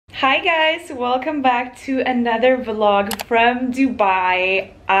Hi guys, welcome back to another vlog from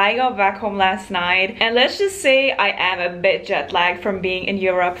Dubai. I got back home last night and let's just say I am a bit jet lagged from being in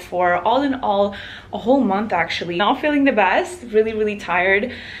Europe for all in all a whole month actually. Not feeling the best, really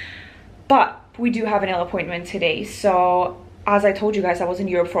tired, but we do have a nail appointment today. So as I told you guys, I was in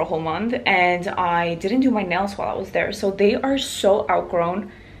Europe for a whole month and I didn't do my nails while I was there. So they are so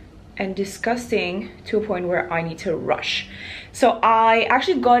outgrown and disgusting to a point where I need to rush. So I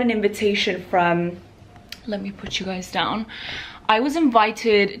actually got an invitation from, let me put you guys down. I was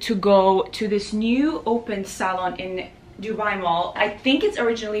invited to go to this new open salon in Dubai Mall. I think it's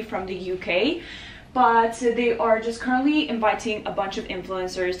originally from the UK, but they are just currently inviting a bunch of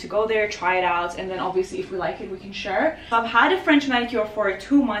influencers to go there, try it out, and then obviously if we like it, we can share. So I've had a French manicure for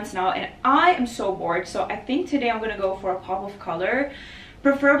 2 months now and I am so bored. So I think today I'm gonna go for a pop of color.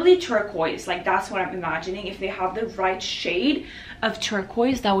 Preferably turquoise, like that's what I'm imagining. If they have the right shade of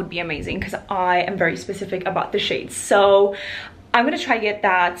turquoise, that would be amazing because I am very specific about the shades. So I'm gonna try to get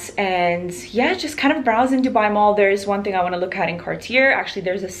that, and yeah, just kind of browse in Dubai Mall. There's one thing I want to look at in Cartier. Actually,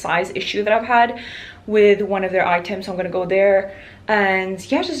 there's a size issue that I've had with one of their items, so I'm gonna go there and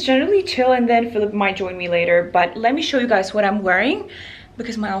yeah, just generally chill, and then Philip might join me later. But let me show you guys what I'm wearing,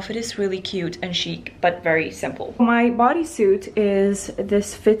 because my outfit is really cute and chic but very simple. My bodysuit is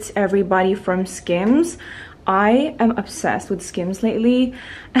this Fits Everybody from Skims. I am obsessed with Skims lately.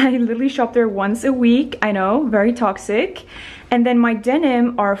 I literally shop there once a week. I know, very toxic. And then my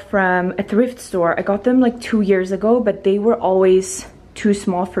denim are from a thrift store. I got them like 2 years ago, but they were always too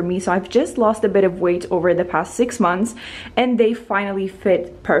small for me. So I've just lost a bit of weight over the past 6 months and they finally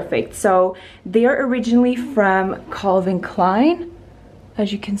fit perfect. So they are originally from Calvin Klein,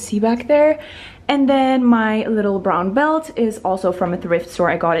 as you can see back there. And then my little brown belt is also from a thrift store.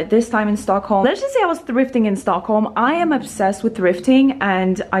 I got it this time in Stockholm. Let's just say I was thrifting in Stockholm. I am obsessed with thrifting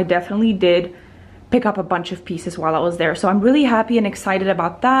and I definitely did pick up a bunch of pieces while I was there. So I'm really happy and excited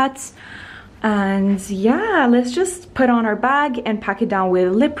about that. And yeah, let's just put on our bag and pack it down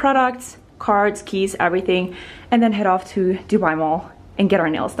with lip products, cards, keys, everything, and then head off to Dubai Mall and get our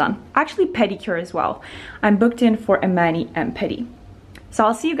nails done. Actually, pedicure as well. I'm booked in for a mani and pedi. So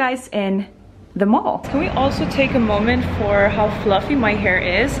I'll see you guys in the mall. Can we also take a moment for how fluffy my hair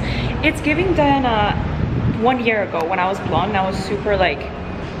is? It's giving Diana 1 year ago when I was blonde. I was super like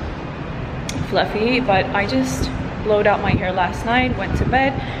fluffy, but I just blowed out my hair last night, went to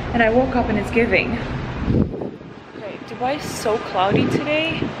bed, and I woke up and it's giving. Okay, Dubai is so cloudy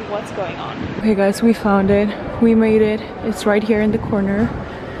today. What's going on? Okay guys, we found it. We made it. It's right here in the corner.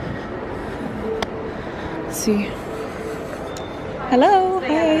 Let's see. Hello,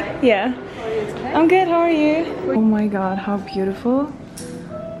 hi. Yeah, I'm good, how are you? Oh my god, how beautiful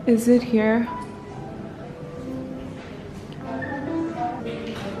is it here?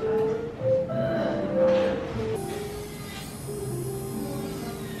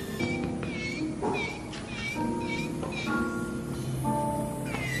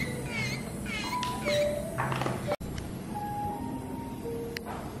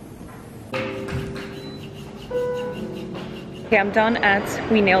 Okay, I'm done at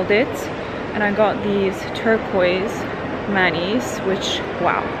We Nailed It and I got these turquoise manis, which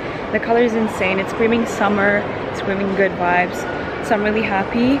wow, the color is insane. It's screaming summer, it's screaming good vibes, so I'm really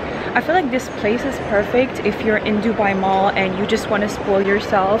happy. I feel like this place is perfect if you're in Dubai Mall and you just want to spoil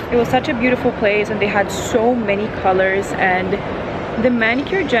yourself. It was such a beautiful place and they had so many colors and the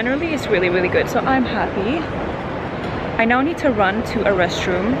manicure generally is really good, so I'm happy. I now need to run to a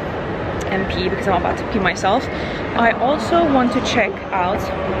restroom and pee because I'm about to pee myself. I also want to check out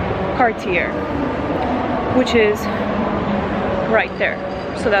Cartier, which is right there,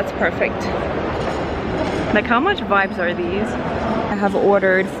 so that's perfect. Like, how much vibes are these? I have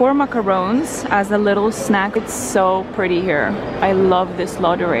ordered 4 macarons as a little snack. It's so pretty here. I love this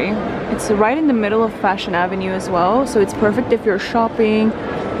lauderie. It's right in the middle of Fashion Avenue as well, so it's perfect if you're shopping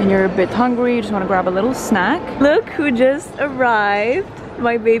and you're a bit hungry, you just want to grab a little snack. Look who just arrived.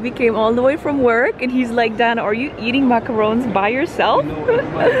 My baby came all the way from work and he's like, Dana, are you eating macarons by yourself? You know,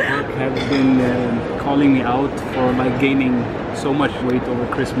 my work have been calling me out for like gaining so much weight over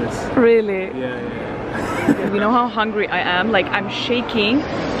Christmas. Really? Yeah. You know how hungry I am? Like, I'm shaking.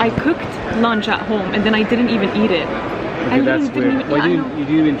 I cooked lunch at home and then I didn't even eat it. Okay, that's weird. Why you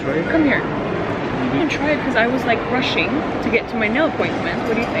didn't even try it? Come here. I didn't try it because I was like rushing to get to my nail appointment.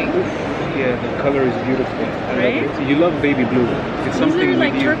 What do you think? Yeah, the color is beautiful. Right? So you love baby blue. It's something these are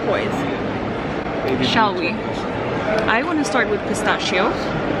like with turquoise. Baby Shall blue we? turquoise. I want to start with pistachio.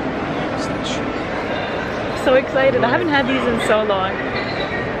 So excited. I haven't had these in so long.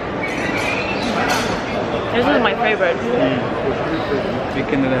 This is my favorite.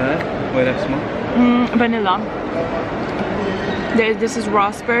 Vilken är det här? Vad är det för smak? Vanilla. This is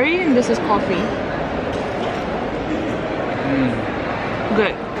raspberry and this is coffee. Good.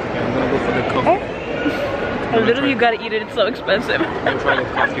 Yeah, I'm gonna go for the coffee. Literally, you gotta eat it. It's so expensive. I'll try the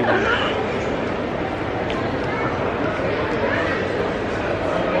coffee one.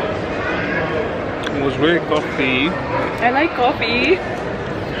 It was really coffee. I like coffee.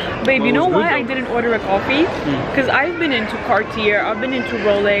 Babe, you know why I didn't order a coffee? Because I've been into Cartier, I've been into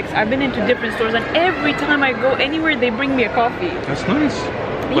Rolex, I've been into different stores, and every time I go anywhere, they bring me a coffee. That's nice.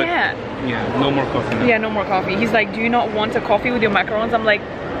 But yeah. Yeah, no more coffee now. Yeah, no more coffee. He's like, do you not want a coffee with your macarons? I'm like,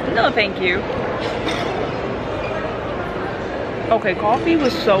 no, thank you. Okay, coffee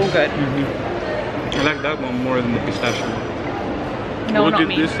was so good. I like that one more than the pistachio one. No, we'll not give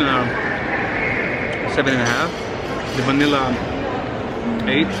me. this 7.5. The vanilla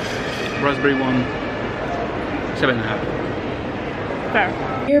 8. Raspberry one 7.5. Fair.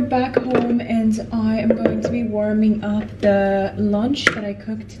 We're back home and I am going to be warming up the lunch that I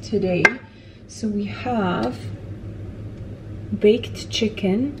cooked today. So we have baked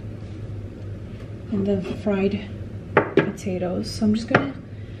chicken and then fried potatoes. So I'm just gonna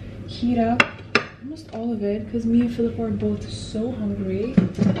heat up almost all of it because me and Philip are both so hungry.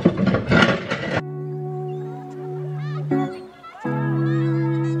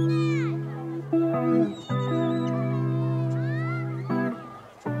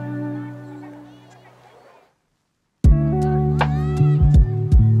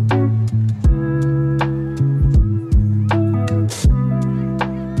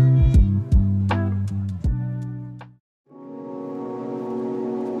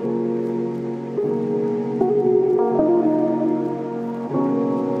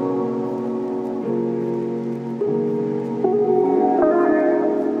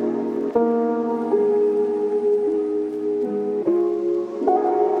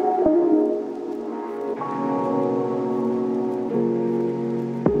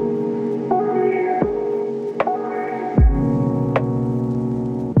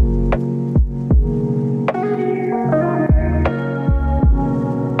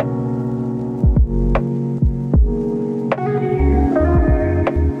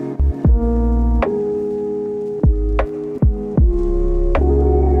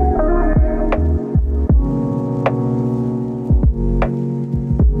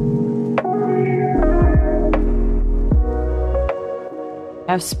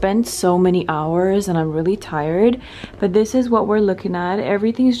 I've spent so many hours and I'm really tired, but this is what we're looking at.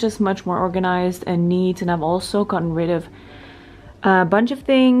 Everything's just much more organized and neat, and I've also gotten rid of a bunch of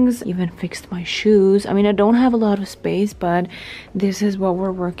things, even fixed my shoes. I mean, I don't have a lot of space, but this is what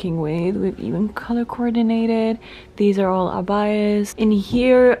we're working with. We've even color coordinated. These are all abayas. In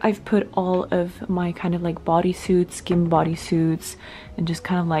here, I've put all of my kind of like bodysuits, skin bodysuits, and just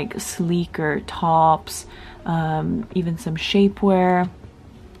kind of like sleeker tops, even some shapewear.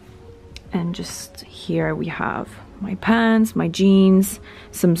 And just here we have my pants, my jeans,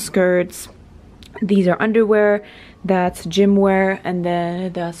 some skirts. These are underwear, that's gym wear, and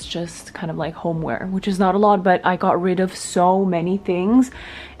then that's just kind of like homeware, which is not a lot, but I got rid of so many things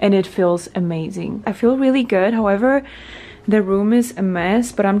and it feels amazing. I feel really good. However, the room is a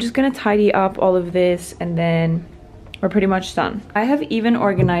mess, but I'm just gonna tidy up all of this and then we're pretty much done. I have even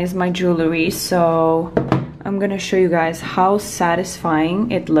organized my jewelry, so I'm gonna show you guys how satisfying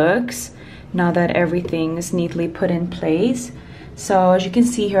it looks now that everything is neatly put in place. So as you can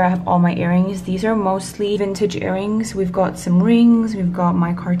see here, I have all my earrings. These are mostly vintage earrings. We've got some rings, we've got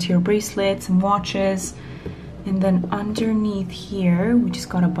my Cartier bracelet, some watches, and then underneath here we just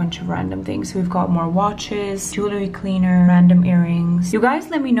got a bunch of random things. So we've got more watches, jewelry cleaner, random earrings. You guys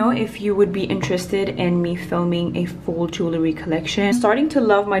let me know if you would be interested in me filming a full jewelry collection. I'm starting to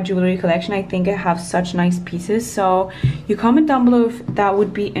love my jewelry collection. I think I have such nice pieces, so you comment down below if that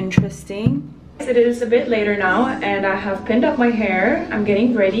would be interesting. It is a bit later now and I have pinned up my hair. I'm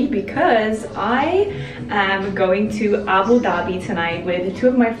getting ready because I am going to Abu Dhabi tonight with two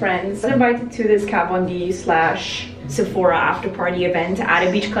of my friends. I'm invited to this Kat Von D / Sephora after party event at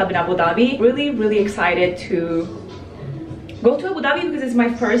a beach club in Abu Dhabi. Really excited to go to Abu Dhabi because it's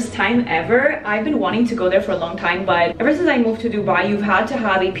my first time ever. I've been wanting to go there for a long time, but ever since I moved to Dubai, you've had to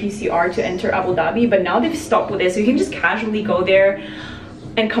have a PCR to enter Abu Dhabi, but now they've stopped with it, so you can just casually go there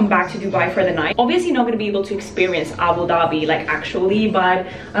and come back to Dubai for the night. Obviously not going to be able to experience Abu Dhabi like actually, but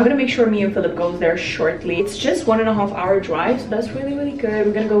I'm going to make sure me and Philip goes there shortly. It's just 1.5 hour drive, so that's really good.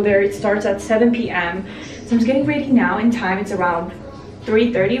 We're going to go there. It starts at 7 p.m. So I'm just getting ready now in time. It's around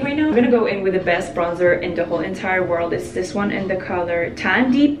 3:30 right now. I'm gonna go in with the best bronzer in the whole entire world. It's this one in the color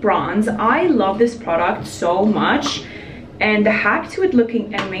Tan Deep Bronze. I love this product so much, and the hack to it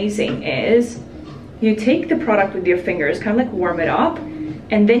looking amazing is you take the product with your fingers, kind of like warm it up,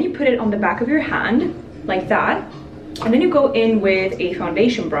 and then you put it on the back of your hand like that, and then you go in with a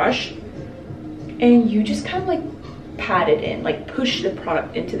foundation brush and you just kind of like pat it in, like push the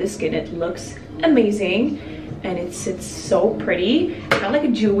product into the skin. It looks amazing and it sits so pretty, kind of like a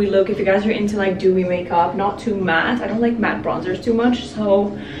dewy look if you guys are into like dewy makeup, not too matte. I don't like matte bronzers too much,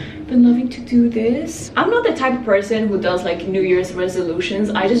 so I've been loving to do this. I'm not the type of person who does like New Year's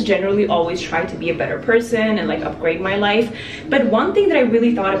resolutions. I just generally always try to be a better person and like upgrade my life. But one thing that I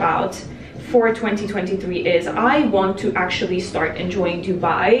really thought about for 2023 is I want to actually start enjoying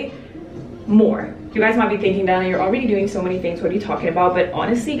Dubai more. You guys might be thinking, Dana, you're already doing so many things, what are you talking about? But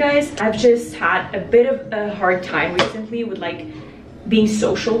honestly guys, I've just had a bit of a hard time recently with like being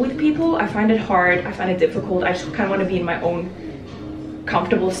social with people. I find it hard, I find it difficult. I just kind of want to be in my own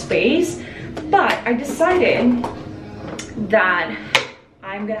comfortable space. But I decided that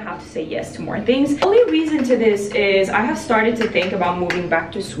I'm gonna have to say yes to more things. The only reason to this is I have started to think about moving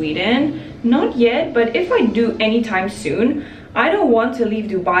back to Sweden. Not yet, but if I do anytime soon, I don't want to leave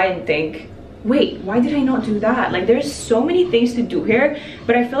Dubai and think, wait, why did I not do that? Like, there's so many things to do here,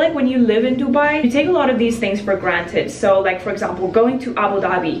 but I feel like when you live in Dubai, you take a lot of these things for granted. So like, for example, going to Abu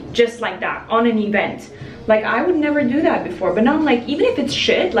Dhabi just like that on an event, like I would never do that before. But now I'm like, even if it's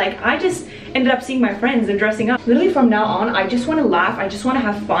shit, like I just ended up seeing my friends and dressing up. Literally from now on, I just want to laugh, I just want to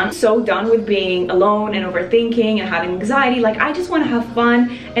have fun. So done with being alone and overthinking and having anxiety. Like I just want to have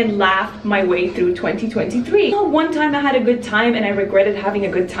fun and laugh my way through 2023. One time I had a good time and I regretted having a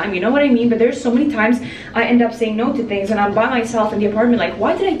good time, you know what I mean? But there's so many times I end up saying no to things and I'm by myself in the apartment like,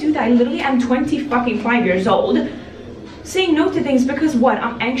 why did I do that? I literally am 25 years old saying no to things because what?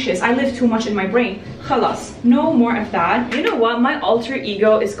 I'm anxious, I live too much in my brain. Khalas, no more of that. You know what? My alter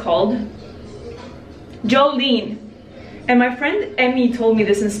ego is called Jolene. And my friend Emmy told me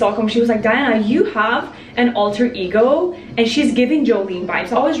this in Stockholm. She was like, Diana, you have an alter ego and she's giving Jolene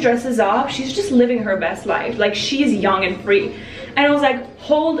vibes. Always dresses up, she's just living her best life, like she's young and free. And I was like,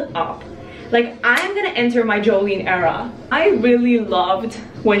 hold up, like I'm gonna enter my Jolene era. I really loved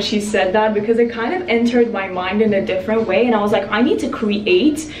when she said that because it kind of entered my mind in a different way, and I was like, I need to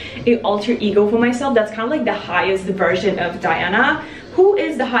create an alter ego for myself that's kind of like the highest version of Diana. Who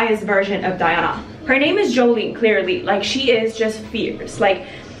is the highest version of Diana? Her name is Jolene, clearly. Like she is just fierce. Like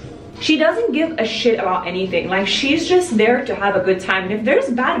she doesn't give a shit about anything. Like she's just there to have a good time, and if there's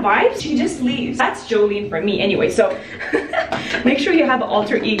bad vibes, she just leaves. That's Jolene for me anyway. So make sure you have an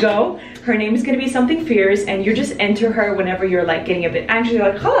alter ego. Her name is gonna be something fierce, and you just enter her whenever you're like getting a bit anxious. You're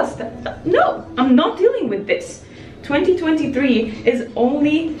like, Khalas, no, I'm not dealing with this. 2023 is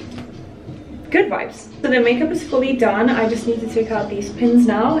only good vibes. So the makeup is fully done. I just need to take out these pins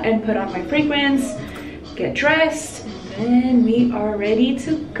now and put on my fragrance, get dressed, and then we are ready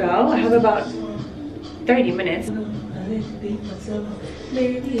to go. I have about 30 minutes.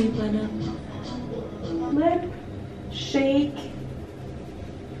 Let shake.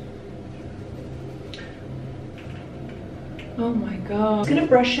 Oh my god. I'm gonna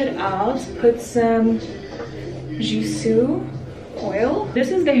brush it out, put some Jisoo oil. This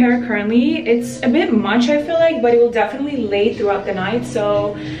is the hair currently. It's a bit much, I feel like, but it will definitely lay throughout the night.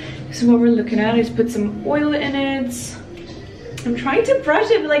 So this is what we're looking at. I just put some oil in it. I'm trying to brush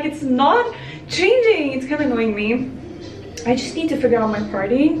it, but like it's not changing. It's kind of annoying me. I just need to figure out my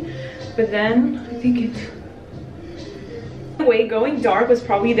parting, but then I think it... Anyway, going dark was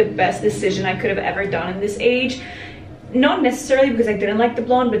probably the best decision I could have ever done in this age. Not necessarily because I didn't like the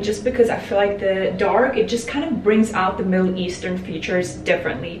blonde, but just because I feel like the dark, it just kind of brings out the Middle Eastern features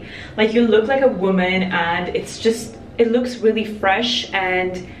differently. Like you look like a woman, and it's just, it looks really fresh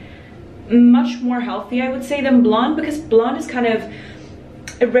and much more healthy, I would say, than blonde, because blonde is kind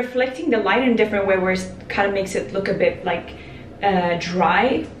of reflecting the light in a different way, where it kind of makes it look a bit like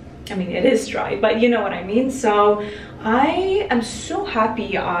dry. I mean, it is dry, but you know what I mean. So I am so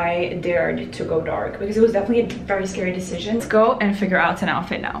happy I dared to go dark, because it was definitely a very scary decision. Let's go and figure out an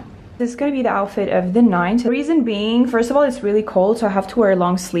outfit now. This is gonna be the outfit of the night. The reason being, first of all, it's really cold, so I have to wear a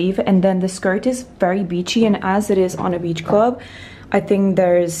long sleeve, and then the skirt is very beachy, and as it is on a beach club, I think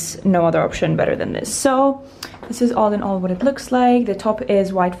there's no other option better than this. So this is all in all what it looks like. The top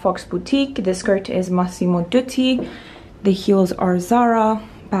is White Fox Boutique, the skirt is Massimo Dutti, the heels are Zara,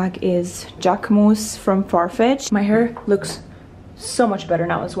 bag is Jacquemus from Farfetch. My hair looks so much better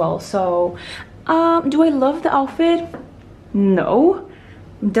now as well. So do I love the outfit? No.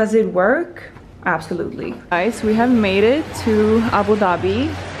 Does it work? Absolutely. Guys, we have made it to Abu Dhabi.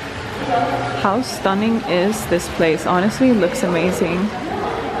 How stunning is this place? Honestly, it looks amazing.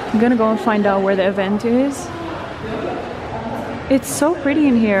 I'm gonna go and find out where the event is. It's so pretty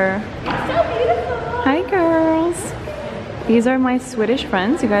in here. So beautiful. Hi girls. These are my Swedish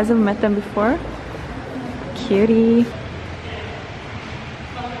friends. You guys have met them before. Cutie.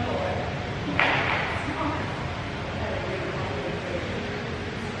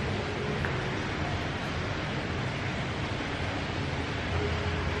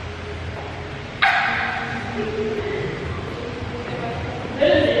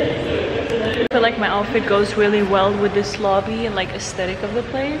 I feel like my outfit goes really well with this lobby and like aesthetic of the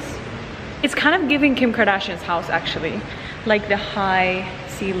place. It's kind of giving Kim Kardashian's house actually. Like the high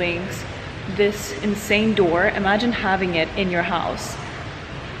ceilings, this insane door. Imagine having it in your house.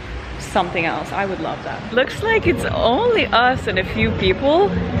 Something else. I would love that. Looks like it's only us and a few people,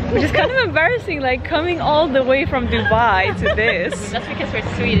 which is kind of embarrassing, like coming all the way from Dubai to this. That's because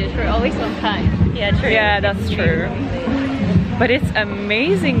we're Swedish. We're always on time. Yeah, true. Yeah, that's true. But it's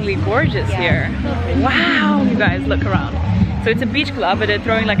amazingly gorgeous here. Wow, you guys, look around. So it's a beach club, but they're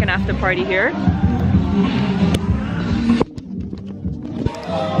throwing like an after party here.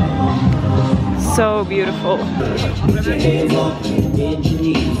 So beautiful.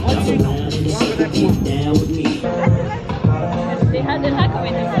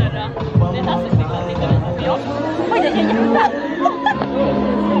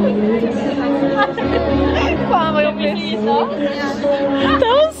 That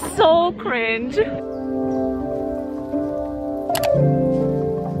was so cringe.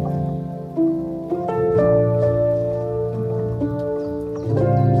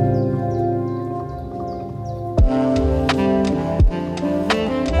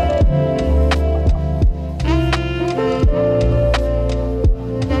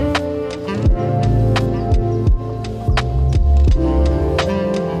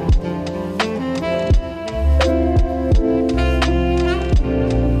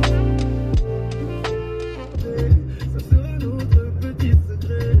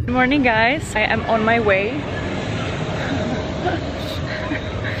 Good morning guys, I am on my way.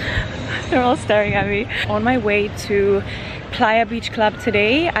 They're all staring at me. On my way to Playa Beach Club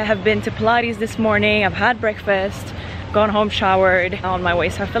today. I have been to Pilates this morning, I've had breakfast, gone home, showered, on my way.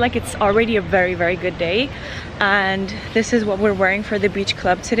 So I feel like it's already a very, very good day. And this is what we're wearing for the beach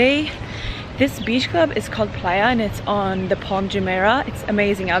club today. This beach club is called Playa and it's on the Palm Jumeirah. It's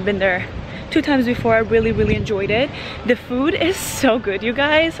amazing. I've been there 2 times before. I really enjoyed it. The food is so good, you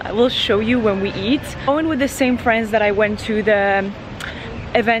guys. I will show you when we eat. Going with the same friends that I went to the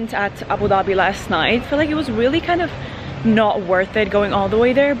event at Abu Dhabi last night. I feel like it was really kind of not worth it going all the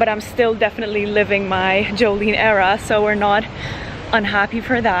way there, but I'm still definitely living my Jolene era, so we're not unhappy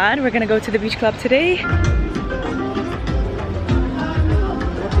for that. We're gonna go to the beach club today.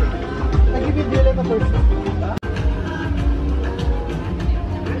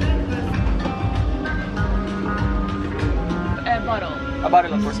 A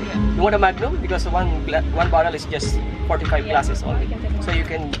bottle of course. You want a magnum? Because one bottle is just 45 glasses only. So you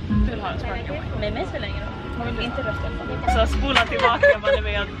can... Så spola tillbaka vad det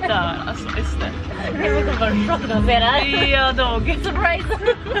var där. Alltså, just det. Jag kommer bara fruktansvärda. Jag dog. Surprise!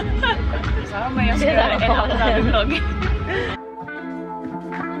 Ja, men jag ska göra en annan vlogg.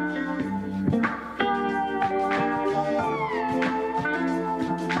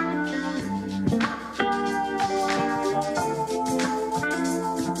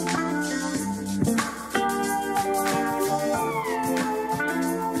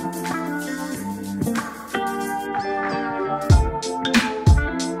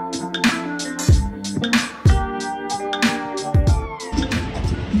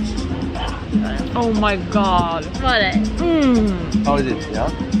 Oh my god. Vad är det? How is it? Yeah?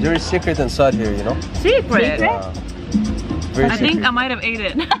 There is secret inside here, you know? Secret? Very I think I might have ate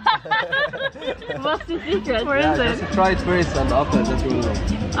it. What's the secret? Where is it? Just try it first and after that you will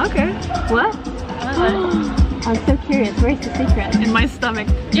know. Okay. What? I'm so curious. Where's the secret? In my stomach.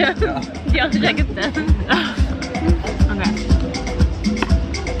 Yeah. Jag har försökt det. Okay.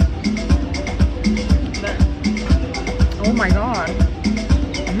 Oh my god.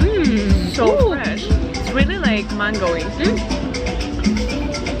 So fresh. It's really like mangoey.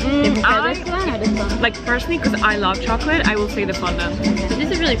 Like personally, because I love chocolate, I will say the fondant. This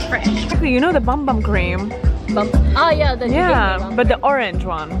is really fresh. You know the bum bum cream? Oh yeah, the Yeah, but the orange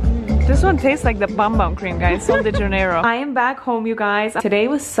one. This one tastes like the Bum Bum cream, guys. Sol de Janeiro. I am back home, you guys. Today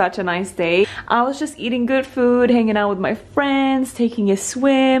was such a nice day. I was just eating good food, hanging out with my friends, taking a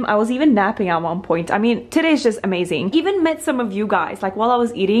swim. I was even napping at one point. I mean, today's just amazing. Even met some of you guys. Like while I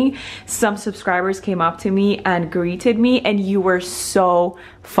was eating, some subscribers came up to me and greeted me, and you were so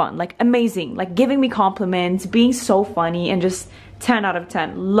fun. Like amazing. Like giving me compliments, being so funny, and just 10 out of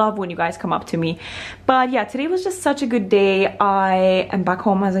 10. Love when you guys come up to me. But yeah, today was just such a good day. I am back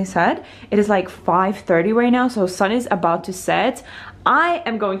home, as I said. It is like 5:30 right now, so sun is about to set. I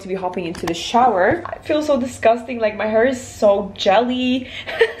am going to be hopping into the shower. I feel so disgusting, like my hair is so jelly.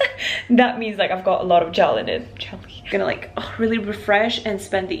 That means like I've got a lot of gel in it. Jelly. I'm gonna like really refresh and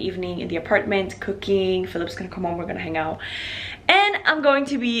spend the evening in the apartment cooking. Philip's gonna come home, we're gonna hang out. And I'm going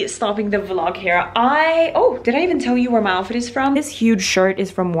to be stopping the vlog here. Oh, did I even tell you where my outfit is from? This huge shirt is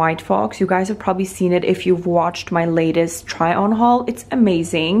from White Fox. You guys have probably seen it if you've watched my latest try-on haul. It's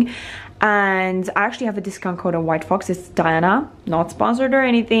amazing. And I actually have a discount code on White Fox. It's Diana, not sponsored or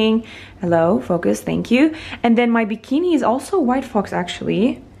anything. Hello, focus, thank you. And then my bikini is also White Fox,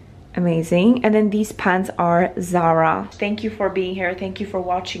 actually. Amazing. And then these pants are Zara. Thank you for being here, thank you for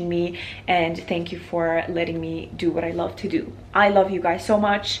watching me, and thank you for letting me do what I love to do. I love you guys so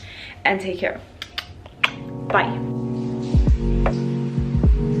much, and take care. Bye.